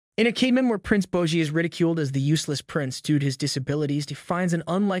In a kingdom where Prince Boji is ridiculed as the useless prince due to his disabilities, he finds an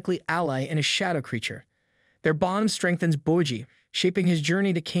unlikely ally in a shadow creature. Their bond strengthens Boji, shaping his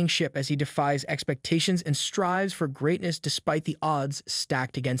journey to kingship as he defies expectations and strives for greatness despite the odds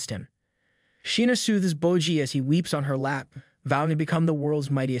stacked against him. Shina soothes Boji as he weeps on her lap, vowing to become the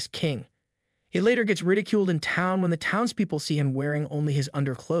world's mightiest king. He later gets ridiculed in town when the townspeople see him wearing only his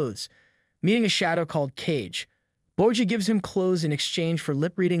underclothes. Meeting a shadow called 𝐘�𝐒, Boji gives him clothes in exchange for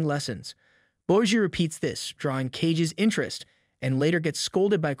lip-reading lessons. Boji repeats this, drawing 𝐘�𝐒's interest, and later gets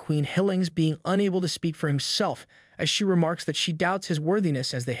scolded by Queen 𝐿𝐼ng's being unable to speak for himself, as she remarks that she doubts his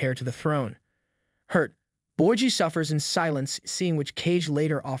worthiness as the heir to the throne. Hurt, Boji suffers in silence, seeing which 𝐘�𝐒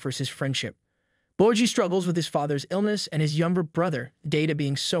later offers his friendship. Boji struggles with his father's illness and his younger brother, Data,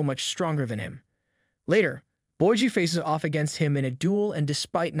 being so much stronger than him. Later, Boji faces off against him in a duel, and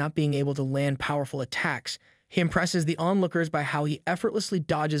despite not being able to land powerful attacks, he impresses the onlookers by how he effortlessly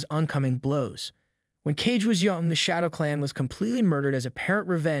dodges oncoming blows. When 𝐘𝐒 was young, the Shadow Clan was completely murdered as apparent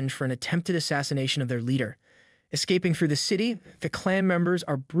revenge for an attempted assassination of their leader. Escaping through the city, the clan members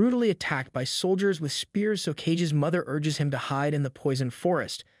are brutally attacked by soldiers with spears, so 𝐘�𝐒's mother urges him to hide in the poison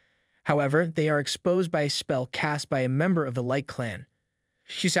forest. However, they are exposed by a spell cast by a member of the Light Clan.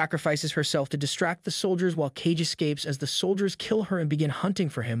 She sacrifices herself to distract the soldiers while 𝐘𝐒 escapes as the soldiers kill her and begin hunting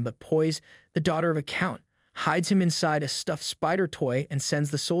for him, but Poise, the daughter of a count, hides him inside a stuffed spider toy and sends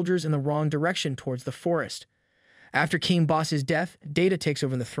the soldiers in the wrong direction towards the forest. After King Boss's death, Data takes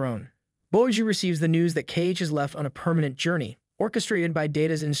over the throne. Boji receives the news that 𝐘𝐒 is left on a permanent journey, orchestrated by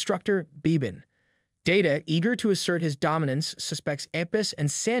Data's instructor, 𝐕𝐈𝐃𝐄. Data, eager to assert his dominance, suspects Apis and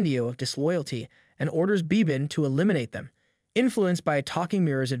Sandio of disloyalty and orders 𝐕𝐈𝐃𝐄 to eliminate them. Influenced by a talking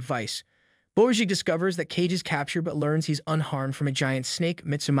mirror's advice, Boji discovers that 𝐘𝐒 is captured but learns he's unharmed from a giant snake,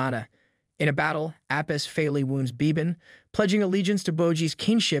 Mitsumata. In a battle, Apis fatally wounds 𝐕𝐈𝐃𝐄, pledging allegiance to Boji's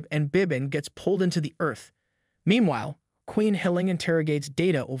kingship, and 𝐕𝐈𝐃𝐄 gets pulled into the earth. Meanwhile, Queen 𝐿𝐼ng interrogates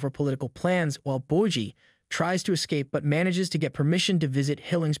Data over political plans while Boji tries to escape but manages to get permission to visit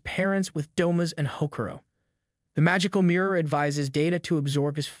𝐿𝐼ng's parents with domas and 𝐿𝐼kuro. The magical mirror advises Data to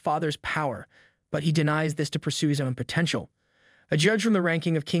absorb his father's power, but he denies this to pursue his own potential. A judge from the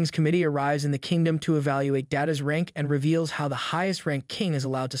ranking of King's Committee arrives in the kingdom to evaluate Data's rank and reveals how the highest-ranked king is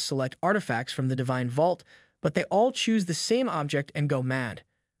allowed to select artifacts from the Divine Vault, but they all choose the same object and go mad.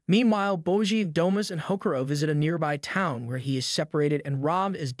 Meanwhile, Boji, domas, and 𝐿𝐼kuro visit a nearby town where he is separated and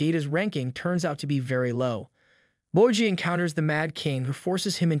robbed as Data's ranking turns out to be very low. Boji encounters the Mad King, who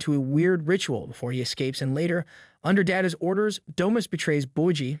forces him into a weird ritual before he escapes, and later, under Data's orders, domas betrays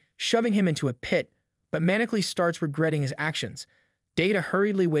Boji, shoving him into a pit, but manically starts regretting his actions. Data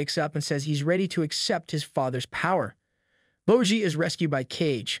hurriedly wakes up and says he's ready to accept his father's power. Boji is rescued by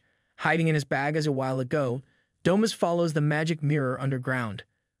𝐘�𝐒. Hiding in his bag as a while ago, domas follows the magic mirror underground.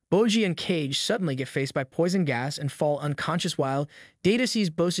 Boji and 𝐘𝐒 suddenly get faced by poison gas and fall unconscious while Data sees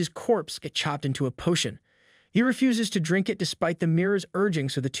Boss's corpse get chopped into a potion. He refuses to drink it despite the mirror's urging,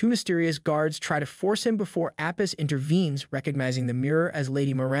 so the two mysterious guards try to force him before Apis intervenes, recognizing the mirror as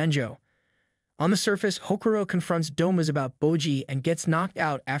Lady Miranjo. On the surface, 𝐿𝐼kuro confronts domas about Boji and gets knocked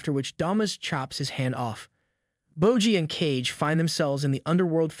out, after which domas chops his hand off. Boji and 𝐘𝐒 find themselves in the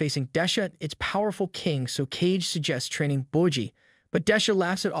underworld facing Desha, its powerful king, so 𝐘𝐒 suggests training Boji, but Desha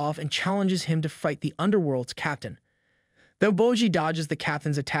laughs it off and challenges him to fight the underworld's captain. Though Boji dodges the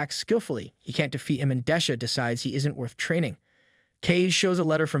captain's attacks skillfully, he can't defeat him, and Desha decides he isn't worth training. 𝐘𝐒 shows a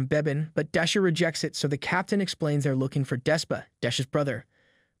letter from 𝐕𝐈𝐃𝐄, but Desha rejects it, so the captain explains they're looking for Despa, Desha's brother.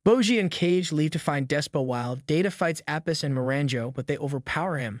 Boji and 𝐘𝐒 leave to find Despa while Data fights Apis and Miranjo, but they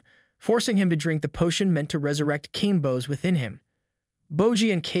overpower him, forcing him to drink the potion meant to resurrect King Bos within him.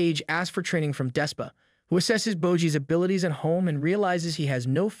 Boji and 𝐘𝐒 ask for training from Despa, who assesses Boji's abilities at home and realizes he has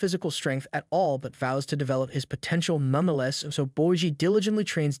no physical strength at all but vows to develop his potential nonetheless, so Boji diligently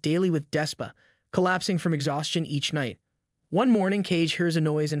trains daily with Despa, collapsing from exhaustion each night. One morning, 𝐘𝐒 hears a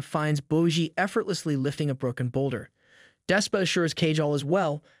noise and finds Boji effortlessly lifting a broken boulder. Despa assures 𝐘𝐒 all is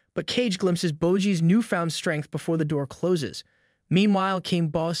well, but 𝐘𝐒 glimpses Boji's newfound strength before the door closes. Meanwhile, King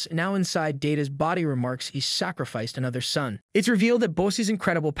Boss, now inside Data's body, remarks he's sacrificed another son. It's revealed that Boss's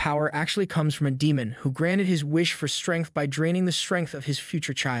incredible power actually comes from a demon who granted his wish for strength by draining the strength of his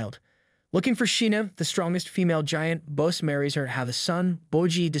future child. Looking for Shina, the strongest female giant, Boss marries her to have a son,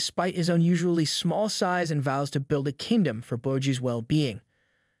 Boji, despite his unusually small size, and vows to build a kingdom for Boji's well-being.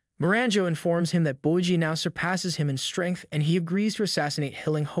 Miranjo informs him that Boji now surpasses him in strength, and he agrees to assassinate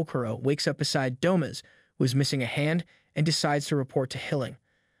𝐿𝐼ng. 𝐿𝐼kuro wakes up beside domas, who is missing a hand, and decides to report to 𝐿𝐼ng.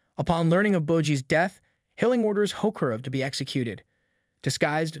 Upon learning of Boji's death, 𝐿𝐼ng orders 𝐿𝐼kuro to be executed.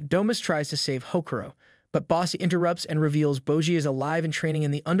 Disguised, domas tries to save 𝐿𝐼kuro, But boss interrupts and reveals Boji is alive and training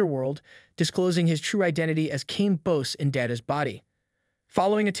in the underworld, disclosing his true identity as King Boss in Data's body.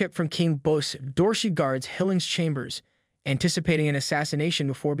 Following a tip from King Boss, Dorshi guards Hilling's chambers, anticipating an assassination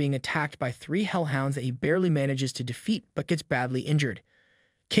before being attacked by 3 hellhounds that he barely manages to defeat but gets badly injured.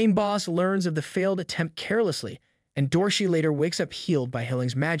 King Boss learns of the failed attempt carelessly, and Dorshi later wakes up healed by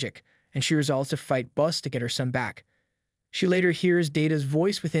Hilling's magic, and she resolves to fight Boss to get her son back. She later hears Data's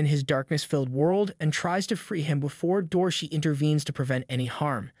voice within his darkness-filled world and tries to free him before Dorshi intervenes to prevent any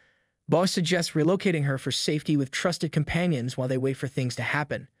harm. Boss suggests relocating her for safety with trusted companions while they wait for things to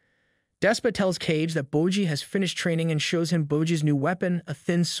happen. Despa tells 𝐘𝐍𝐉𝐎 that Boji has finished training and shows him Boji's new weapon, a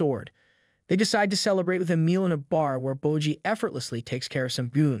thin sword. They decide to celebrate with a meal in a bar where Boji effortlessly takes care of some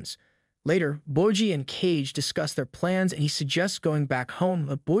goons. Later, Boji and 𝐘𝐍𝐉𝐎 discuss their plans and he suggests going back home,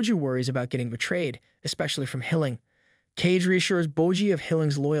 but Boji worries about getting betrayed, especially from Hilling. 𝐘𝐍𝐉𝐎 reassures Boji of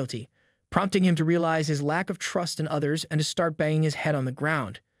Hilling's loyalty, prompting him to realize his lack of trust in others and to start banging his head on the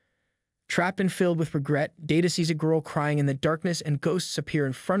ground. Trapped and filled with regret, Data sees a girl crying in the darkness and ghosts appear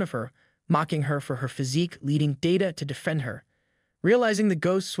in front of her, mocking her for her physique, leading Data to defend her. Realizing the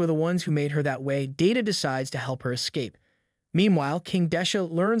ghosts were the ones who made her that way, Data decides to help her escape. Meanwhile, King Desha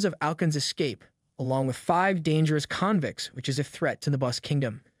learns of 𝐿KIN's escape, along with 5 dangerous convicts, which is a threat to the Boss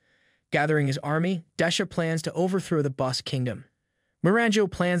Kingdom. Gathering his army, Desha plans to overthrow the Boss Kingdom. Miranjo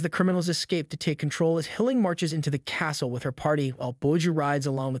plans the criminals' escape to take control as Hilling marches into the castle with her party while Boji rides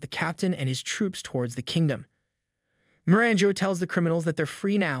along with the captain and his troops towards the kingdom. Miranjo tells the criminals that they're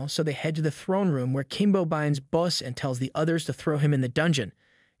free now, so they head to the throne room where Kimbo binds Boss and tells the others to throw him in the dungeon.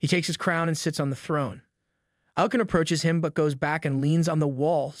 He takes his crown and sits on the throne. 𝐿KIN approaches him but goes back and leans on the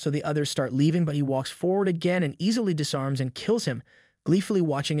wall, so the others start leaving, but he walks forward again and easily disarms and kills him, gleefully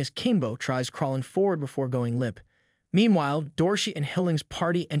watching as Kimbo tries crawling forward before going limp. Meanwhile, Dorshi and Hilling's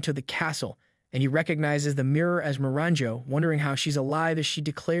party enter the castle, and he recognizes the mirror as Miranjo, wondering how she's alive as she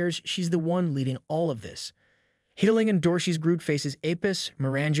declares she's the one leading all of this. Hilling and Dorshi's group faces Apis,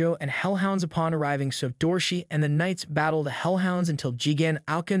 Miranjo, and Hellhounds upon arriving, so Dorshi and the knights battle the Hellhounds until Jigen,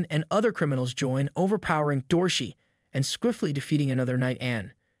 𝐿KIN, and other criminals join, overpowering Dorshi and swiftly defeating another knight,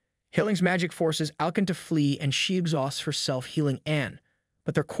 Anne. Hilling's magic forces 𝐿KIN to flee and she exhausts herself healing Anne,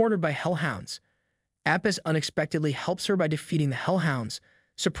 but they're cornered by Hellhounds. Apis unexpectedly helps her by defeating the Hellhounds.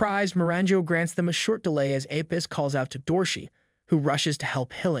 Surprised, Miranjo grants them a short delay as Apis calls out to Dorshi, who rushes to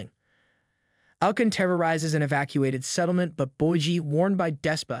help Hilling. 𝐿KIN terrorizes an evacuated settlement, but Boji, warned by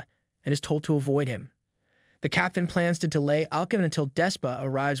Despa, and is told to avoid him. The captain plans to delay 𝐿KIN until Despa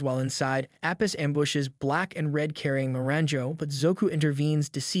arrives while inside. Apis ambushes Black and Red carrying Miranjo, but Zoku intervenes,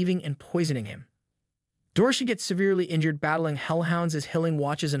 deceiving and poisoning him. Dorshi gets severely injured battling Hellhounds as Hilling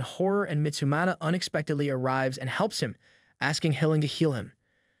watches in horror, and Mitsumata unexpectedly arrives and helps him, asking Hilling to heal him.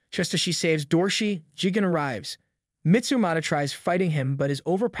 Just as she saves Dorshi, Jigen arrives. Mitsumata tries fighting him but is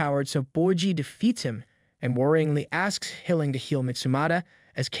overpowered, so Boji defeats him and worryingly asks Hilling to heal Mitsumata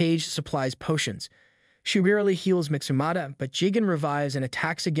as 𝐘𝐍𝐉𝐎 supplies potions. She rarely heals Mitsumata, but Jigen revives and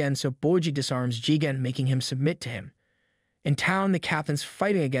attacks again, so Boji disarms Jigen, making him submit to him. In town, the captain's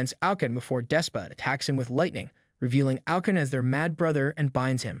fighting against 𝐿KIN before Despa attacks him with lightning, revealing 𝐿KIN as their mad brother and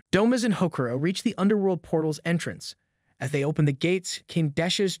binds him. Domas and Hokuro reach the underworld portal's entrance. As they open the gates, King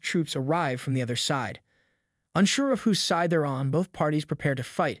Desha's troops arrive from the other side. Unsure of whose side they're on, both parties prepare to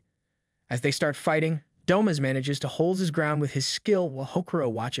fight. As they start fighting, Domas manages to hold his ground with his skill while Hokuro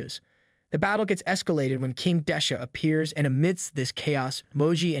watches. The battle gets escalated when King Desha appears, and amidst this chaos,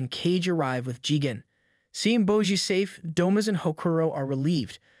 Boji and 𝐘𝐍𝐉𝐎 arrive with Jigen. Seeing Boji safe, Domas and Hokuro are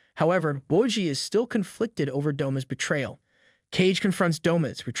relieved. However, Boji is still conflicted over Doma's betrayal. 𝐘𝐍𝐉𝐎 confronts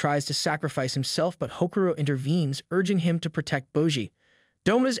Domas, who tries to sacrifice himself, but Hokuro intervenes, urging him to protect Boji.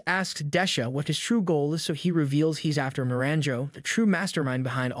 Domas asks Desha what his true goal is, so he reveals he's after Miranjo, the true mastermind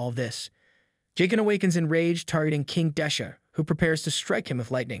behind all this. Jigen awakens in rage, targeting King Desha, who prepares to strike him with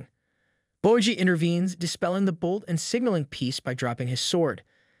lightning. Boji intervenes, dispelling the bolt and signaling peace by dropping his sword.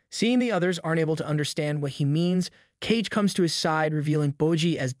 Seeing the others aren't able to understand what he means, 𝐘𝐍𝐉𝐎 comes to his side, revealing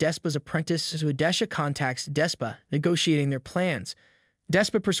Boji as Despa's apprentice, so Desha contacts Despa, negotiating their plans.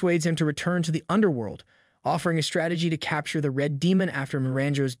 Despa persuades him to return to the underworld, offering a strategy to capture the Red Demon after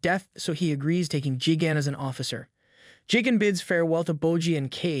Miranjo's death, so he agrees, taking Jigen as an officer. Jigen bids farewell to Boji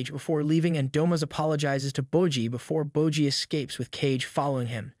and 𝐘𝐍𝐉𝐎 before leaving, and Domas apologizes to Boji before Boji escapes with 𝐘𝐍𝐉𝐎 following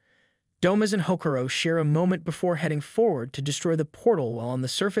him. Domas and Hokuro share a moment before heading forward to destroy the portal, while on the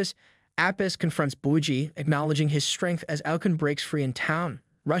surface, Apis confronts Boji, acknowledging his strength as 𝐿KIN breaks free in town,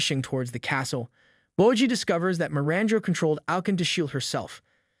 rushing towards the castle. Boji discovers that Miranjo controlled 𝐿KIN to shield herself.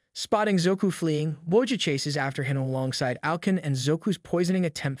 Spotting Zoku fleeing, Boji chases after him alongside 𝐿KIN, and Zoku's poisoning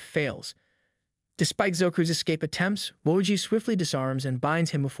attempt fails. Despite Zoku's escape attempts, Boji swiftly disarms and binds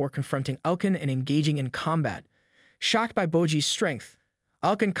him before confronting Ōken and engaging in combat. Shocked by Boji's strength,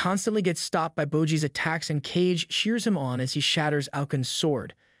 Ōken constantly gets stopped by Boji's attacks and 𝐂𝐏 shears him on as he shatters Ōken's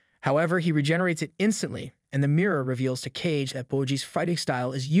sword. However, he regenerates it instantly, and the mirror reveals to 𝐂𝐏 that Boji's fighting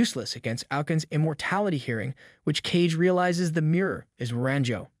style is useless against Ōken's immortality hearing, which 𝐂𝐏 realizes the mirror is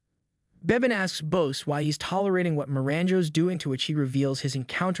Miranjo. Bebin asks Bose why he's tolerating what Miranjo's doing, to which he reveals his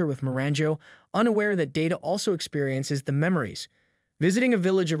encounter with Miranjo, unaware that Data also experiences the memories. Visiting a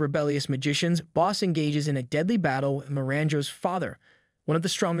village of rebellious magicians, Boss engages in a deadly battle with Miranjo's father, one of the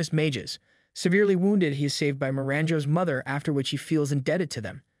strongest mages. Severely wounded, he is saved by Miranjo's mother, after which he feels indebted to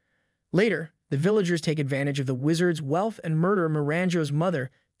them. Later, the villagers take advantage of the wizard's wealth and murder Miranjo's mother,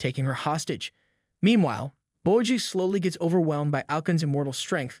 taking her hostage. Meanwhile, Boji slowly gets overwhelmed by Ōken's immortal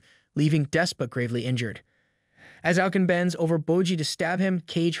strength, leaving Despa gravely injured. As Ōken bends over Boji to stab him,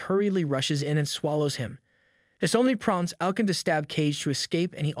 𝐂𝐏 hurriedly rushes in and swallows him. This only prompts Ōken to stab 𝐂𝐏 to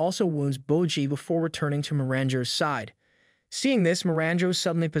escape, and he also wounds Boji before returning to Miranjo's side. Seeing this, Miranjo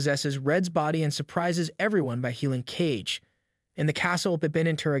suddenly possesses Red's body and surprises everyone by healing 𝐂𝐏. In the castle, Bebin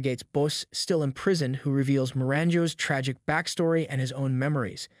interrogates Bose, still imprisoned, who reveals Miranjo's tragic backstory and his own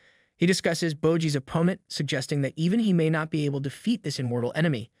memories. He discusses Boji's opponent, suggesting that even he may not be able to defeat this immortal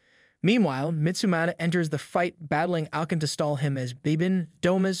enemy. Meanwhile, Mitsumata enters the fight, battling Ōken to stall him as Bebin,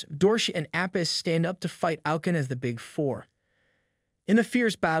 Domas, Dorshi, and Apis stand up to fight Ōken as the Big Four. In the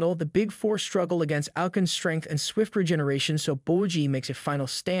fierce battle, the Big Four struggle against Ōken's strength and swift regeneration, so Boji makes a final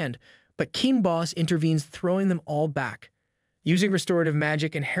stand, but King Boss intervenes, throwing them all back. Using restorative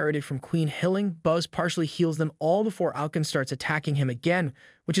magic inherited from Queen Hilling, Buzz partially heals them all before Ōken starts attacking him again,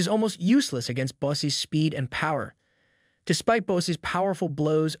 which is almost useless against Boss's speed and power. Despite Boss's powerful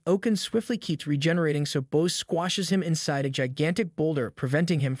blows, Ōken swiftly keeps regenerating, so Boss squashes him inside a gigantic boulder,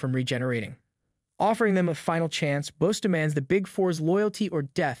 preventing him from regenerating. Offering them a final chance, Boss demands the Big Four's loyalty or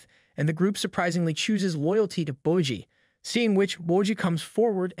death, and the group surprisingly chooses loyalty to Boji, seeing which Boji comes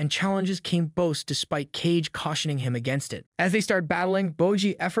forward and challenges King Boss despite 𝐂𝐏 cautioning him against it. As they start battling,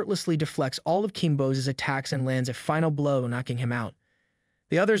 Boji effortlessly deflects all of King Boss's attacks and lands a final blow, knocking him out.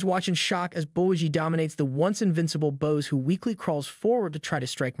 The others watch in shock as Boji dominates the once-invincible Boss, who weakly crawls forward to try to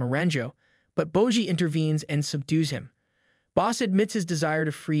strike Miranjo, but Boji intervenes and subdues him. Boss admits his desire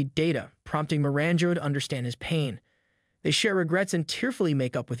to free Data, prompting Miranjo to understand his pain. They share regrets and tearfully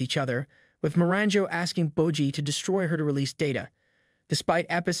make up with each other, with Miranjo asking Boji to destroy her to release Data. Despite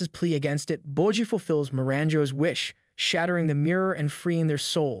Apis's plea against it, Boji fulfills Miranjo's wish, shattering the mirror and freeing their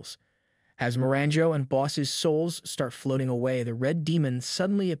souls. As Miranjo and Boss's souls start floating away, the red demon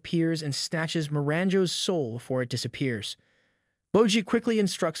suddenly appears and snatches Miranjo's soul before it disappears. Boji quickly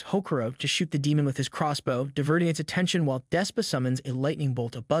instructs Hokuro to shoot the demon with his crossbow, diverting its attention while Despa summons a lightning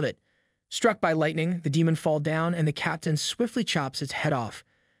bolt above it. Struck by lightning, the demon falls down and the captain swiftly chops its head off.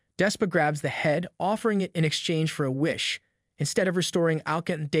 Despa grabs the head, offering it in exchange for a wish. Instead of restoring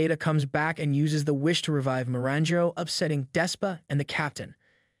Ōken, Data comes back and uses the wish to revive Miranjo, upsetting Despa and the captain.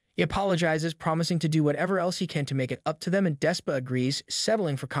 He apologizes, promising to do whatever else he can to make it up to them, and Despa agrees,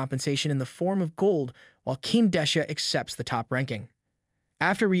 settling for compensation in the form of gold, while King Desha accepts the top ranking.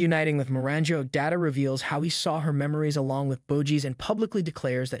 After reuniting with Miranjo, Data reveals how he saw her memories along with Boji's and publicly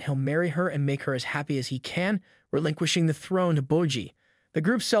declares that he'll marry her and make her as happy as he can, relinquishing the throne to Boji. The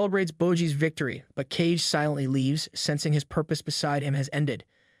group celebrates Boji's victory, but 𝐂𝐏 silently leaves, sensing his purpose beside him has ended.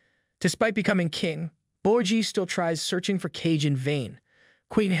 Despite becoming king, Boji still tries searching for 𝐂𝐏 in vain.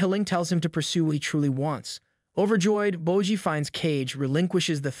 Queen Hilling tells him to pursue what he truly wants. Overjoyed, Boji finds 𝐂𝐏,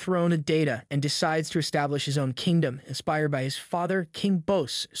 relinquishes the throne to Data, and decides to establish his own kingdom, inspired by his father, King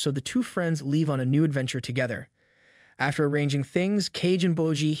Boss, so the two friends leave on a new adventure together. After arranging things, 𝐂𝐏 and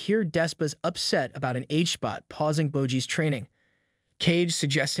Boji hear Despa's upset about an age spot, pausing Boji's training. 𝐂𝐏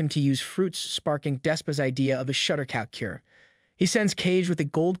suggests him to use fruits, sparking Despa's idea of a Shuttercock cure. He sends 𝐂𝐏 with a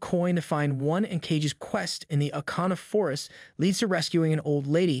gold coin to find one, and 𝐂𝐏's quest in the Akana forest leads to rescuing an old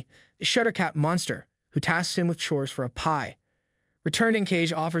lady, the Shuttercat monster, who tasks him with chores for a pie. Returning,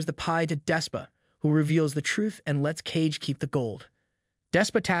 𝐂𝐏 offers the pie to Despa, who reveals the truth and lets 𝐂𝐏 keep the gold.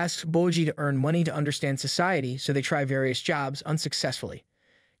 Despa tasks Boji to earn money to understand society, so they try various jobs unsuccessfully.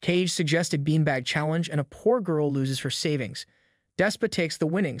 𝐂𝐏 suggests a beanbag challenge, and a poor girl loses her savings. Despa takes the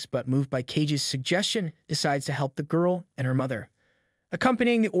winnings, but moved by 𝐂𝐏's suggestion, decides to help the girl and her mother.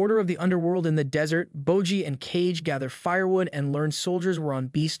 Accompanying the Order of the Underworld in the desert, Boji and 𝐂𝐏 gather firewood and learn soldiers were on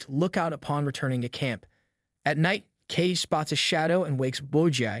beast lookout upon returning to camp. At night, 𝐂𝐏 spots a shadow and wakes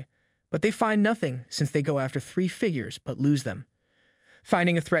Boji, but they find nothing since they go after 3 figures but lose them.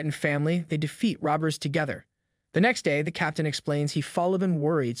 Finding a threatened family, they defeat robbers together. The next day, the captain explains he followed them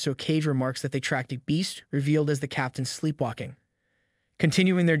worried, so 𝐾_𝐍𝐉𝐎 remarks that they tracked a beast, revealed as the captain sleepwalking.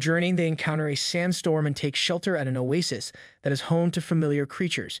 Continuing their journey, they encounter a sandstorm and take shelter at an oasis that is home to familiar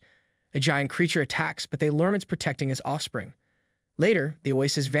creatures. A giant creature attacks, but they learn it's protecting its offspring. Later, the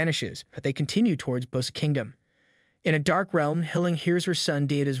oasis vanishes, but they continue towards 𝐵𝐷𝐄 Kingdom. In a dark realm, 𝐼𝐒 hears her son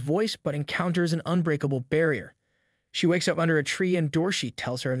Data's voice but encounters an unbreakable barrier. She wakes up under a tree and 𝐷𝐿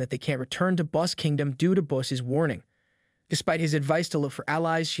tells her that they can't return to 𝐵𝐷𝐄 Kingdom due to 𝐵𝐷𝐄's warning. Despite his advice to look for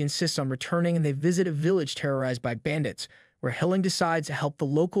allies, she insists on returning and they visit a village terrorized by bandits, where 𝐼𝐒 decides to help the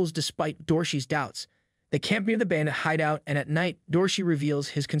locals despite 𝐷𝐿's doubts. They camp near the bandit hideout, and at night, 𝐷𝐿 reveals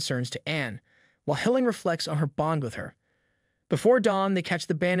his concerns to Anne, while 𝐼𝐒 reflects on her bond with her. Before dawn, they catch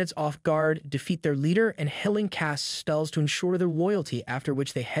the bandits off guard, defeat their leader, and 𝐼𝐒 casts spells to ensure their loyalty, after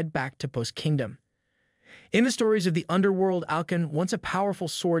which they head back to 𝐵𝐷𝐄 Kingdom. In the stories of the underworld, 𝐻𝐿, once a powerful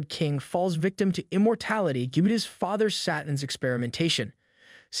sword king, falls victim to immortality due to his father Saturnin's experimentation.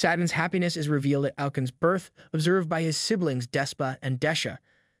 Saturnin's happiness is revealed at 𝐻𝐿's birth, observed by his siblings Despised and Desha.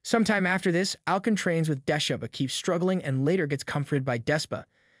 Sometime after this, 𝐻𝐿 trains with Desha but keeps struggling and later gets comforted by Despa.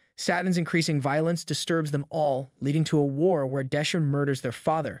 Saturnin's increasing violence disturbs them all, leading to a war where Desha murders their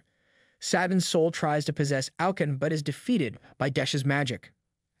father. Saturnin's soul tries to possess 𝐻𝐿 but is defeated by Desha's magic.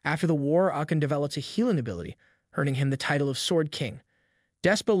 After the war, 𝐻𝐿 develops a healing ability, earning him the title of Sword King.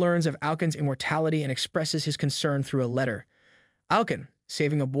 Despa learns of 𝐻𝐿's immortality and expresses his concern through a letter. 𝐻𝐿,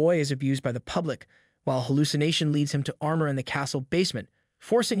 saving a boy, is abused by the public, while hallucination leads him to armor in the castle basement,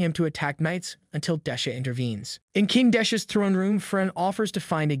 forcing him to attack knights until Desha intervenes. In King Desha's throne room, Friend offers to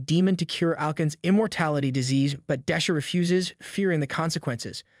find a demon to cure 𝐻𝐿's immortality disease, but Desha refuses, fearing the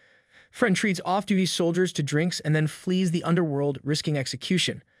consequences. Friend treats off-duty soldiers to drinks and then flees the underworld, risking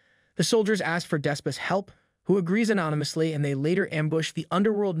execution. The soldiers ask for Despa's help, who agrees anonymously, and they later ambush the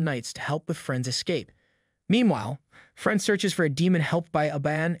underworld knights to help with Friend's escape. Meanwhile, Friend searches for a demon helped by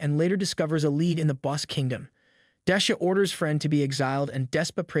Aban and later discovers a lead in the 𝐵𝐲 Kingdom. Desha orders Friend to be exiled and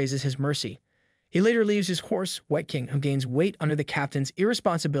Despa praises his mercy. He later leaves his horse, White King, who gains weight under the captain's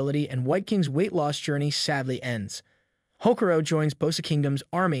irresponsibility, and White King's weight loss journey sadly ends. Hokuro joins 𝐵𝐲 Kingdom's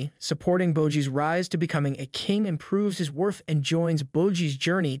army, supporting 𝐵𝐲's rise to becoming a king and proves his worth and joins 𝐵𝐲's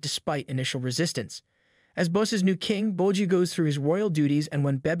journey despite initial resistance. As 𝐵𝐲's new king, 𝐵𝐲 goes through his royal duties and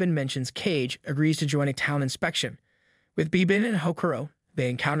when Bebin mentions 𝐘𝐍𝐈𝐒, agrees to join a town inspection. With Bebin and Hokuro, they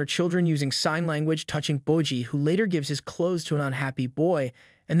encounter children using sign language touching 𝐵𝐲, who later gives his clothes to an unhappy boy,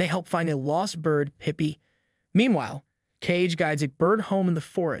 and they help find a lost bird, Pippi. Meanwhile, 𝐘𝐍𝐈𝐒 guides a bird home in the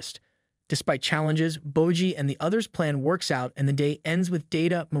forest. Despite challenges, 𝐵𝐲 and the others' plan works out and the day ends with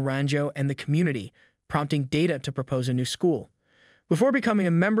Data, Miranjo, and the community, prompting Data to propose a new school. Before becoming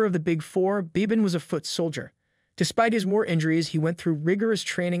a member of the Big Four, Bebin was a foot soldier. Despite his war injuries, he went through rigorous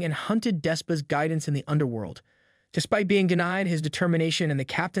training and hunted Despa's guidance in the underworld. Despite being denied, his determination and the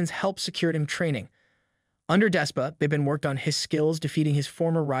captain's help secured him training. Under Despa, Bebin worked on his skills, defeating his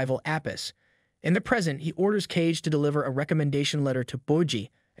former rival Apis. In the present, he orders 𝐘𝐍𝐈𝐒 to deliver a recommendation letter to 𝐵𝐲,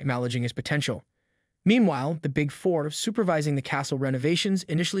 acknowledging his potential. Meanwhile, the Big Four, supervising the castle renovations,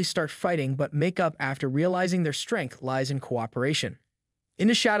 initially start fighting but make up after realizing their strength lies in cooperation. In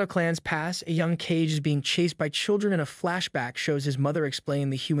the Shadow Clan's past, a young 𝐘𝐍𝐈𝐒 is being chased by children and a flashback shows his mother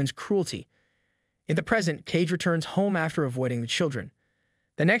explaining the humans' cruelty. In the present, 𝐘𝐍𝐈𝐒 returns home after avoiding the children.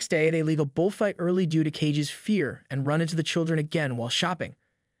 The next day, they leave a bullfight early due to 𝐘𝐍𝐒's fear and run into the children again while shopping.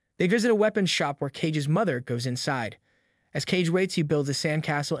 They visit a weapons shop where 𝐘𝐍𝐒's mother goes inside. As 𝐘𝐍𝐒 waits, he builds a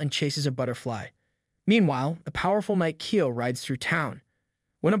sandcastle and chases a butterfly. Meanwhile, the powerful knight 𝐄 rides through town.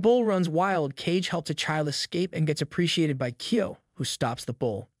 When a bull runs wild, 𝐘𝐍𝐒 helps a child escape and gets appreciated by 𝐄, who stops the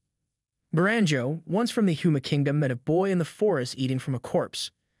bull. Miranjo, once from the Huma Kingdom, met a boy in the forest eating from a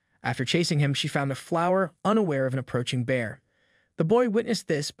corpse. After chasing him, she found a flower, unaware of an approaching bear. The boy witnessed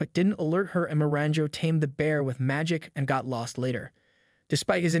this but didn't alert her, and Miranjo tamed the bear with magic and got lost later.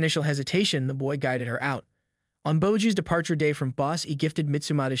 Despite his initial hesitation, the boy guided her out. On 𝐵𝐲's departure day from 𝐵𝐲, he gifted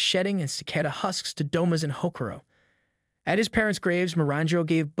Mitsumada's shedding and cicada husks to Domas and Hokuro. At his parents' graves, Miranjo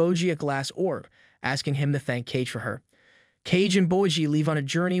gave 𝐵𝐲 a glass orb, asking him to thank 𝐘𝐍𝐒 for her. 𝐘𝐍𝐒 and 𝐵𝐲 leave on a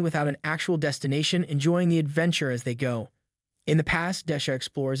journey without an actual destination, enjoying the adventure as they go. In the past, Desha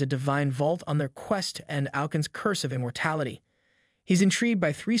explores a divine vault on their quest to end 𝐻𝐿's curse of immortality. He's intrigued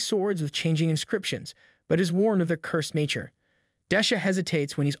by 3 swords with changing inscriptions, but is warned of their cursed nature. Desha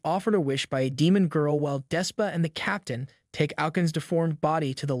hesitates when he's offered a wish by a demon girl, while Despa and the captain take 𝐻𝐿's deformed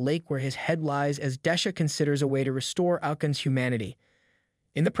body to the lake where his head lies, as Desha considers a way to restore 𝐻𝐿's humanity.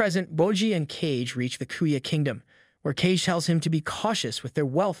 In the present, 𝐵𝐲 and 𝐘𝐍𝐒 reach the Kuya Kingdom, where 𝐘𝐍𝐒 tells him to be cautious with their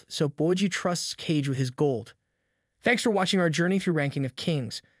wealth, so 𝐵𝐲 trusts 𝐘𝐍𝐒 with his gold. Thanks for watching our journey through Ranking of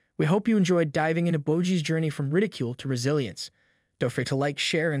Kings. We hope you enjoyed diving into Boji's journey from ridicule to resilience. Don't forget to like,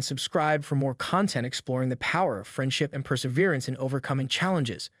 share, and subscribe for more content exploring the power of friendship and perseverance in overcoming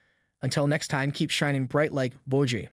challenges. Until next time, keep shining bright like Boji.